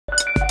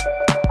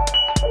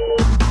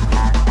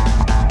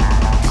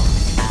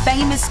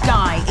famous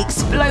guy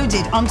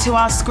exploded onto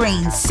our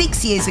screens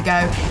 6 years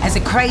ago as a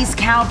crazed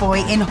cowboy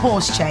in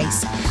Horse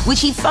Chase, which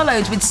he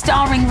followed with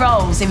starring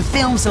roles in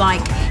films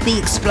like The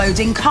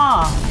Exploding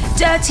Car,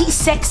 Dirty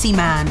Sexy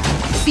Man,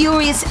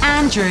 Furious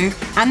Andrew,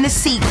 and the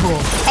sequel,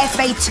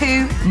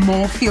 FA2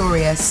 More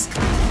Furious.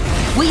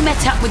 We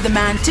met up with the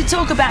man to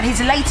talk about his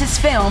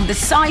latest film, the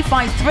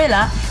sci-fi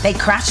thriller They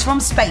Crashed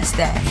from Space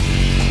There.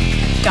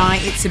 Guy,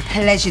 it's a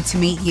pleasure to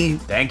meet you.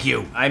 Thank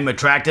you. I'm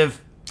attractive.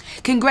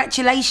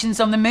 Congratulations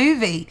on the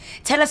movie.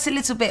 Tell us a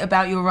little bit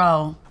about your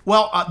role.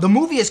 Well, the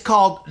movie is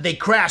called They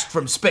Crashed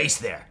from Space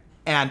There,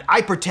 and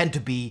I pretend to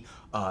be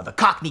the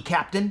cockney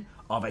captain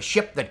of a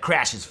ship that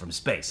crashes from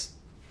space.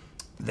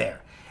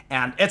 There.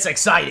 And it's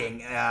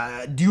exciting.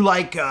 Do you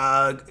like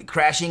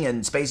crashing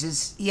in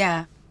spaces?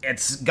 Yeah.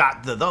 It's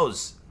got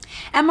those.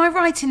 Am I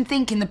right in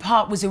thinking the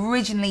part was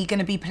originally going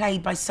to be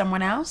played by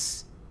someone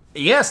else?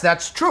 Yes,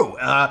 that's true.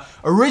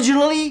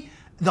 Originally,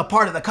 the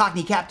part of the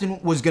cockney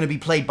captain was going to be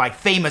played by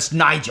famous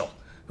Nigel,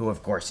 who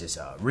of course is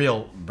a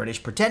real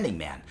British pretending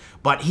man.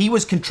 But he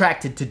was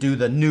contracted to do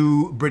the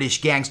new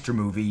British gangster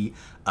movie,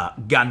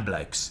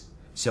 Gunblokes.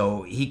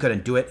 So he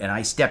couldn't do it, and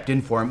I stepped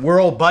in for him. We're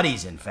old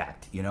buddies, in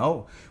fact, you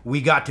know.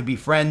 We got to be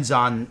friends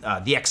on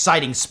The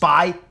Exciting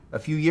Spy a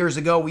few years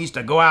ago. We used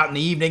to go out in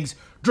the evenings,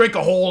 drink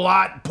a whole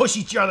lot, push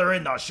each other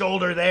in the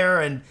shoulder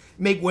there, and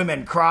make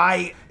women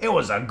cry. It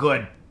was a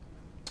good...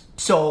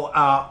 So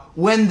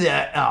when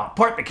the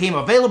part became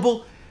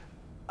available,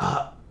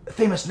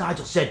 famous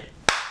Nigel said,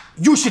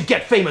 "You should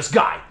get famous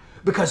Guy,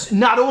 because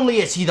not only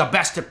is he the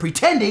best at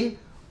pretending,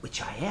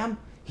 which I am,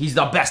 he's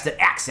the best at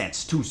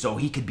accents too, so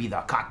he could be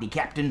the cockney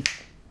captain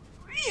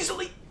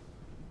easily."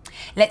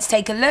 Let's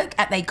take a look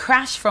at They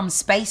Crash from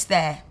Space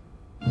There.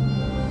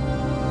 God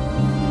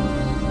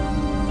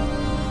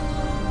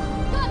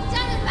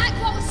damn it,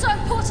 Mac, what was so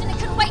important it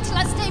couldn't wait till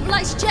I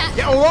stabilised Jack?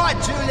 Yeah, all right,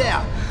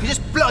 Julia. You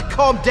just bloody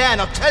calm down,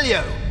 I'll tell you.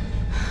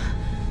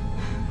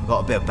 I've got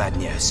a bit of bad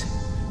news.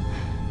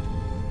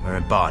 We're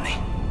in Barney.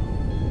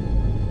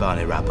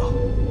 Barney rubble.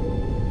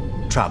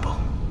 Trouble.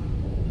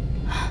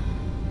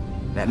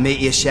 That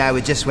meteor shower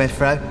we just went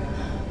through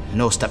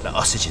nosed up the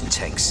oxygen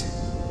tanks.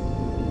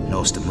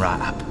 Nosed them right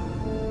up.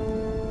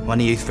 One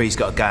of you three's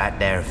got to go out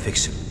there and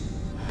fix them.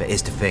 But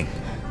here's the thing.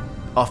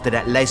 After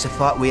that laser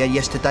fight we had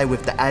yesterday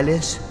with the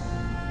aliens,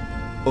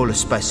 all the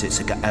spacesuits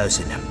have got holes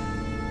in them.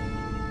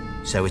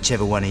 So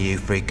whichever one of you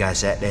three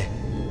goes out there,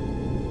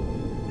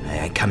 they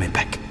ain't coming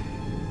back.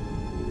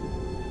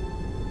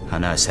 I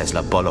know it sounds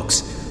like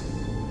bollocks,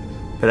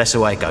 but that's the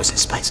way it goes in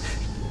space.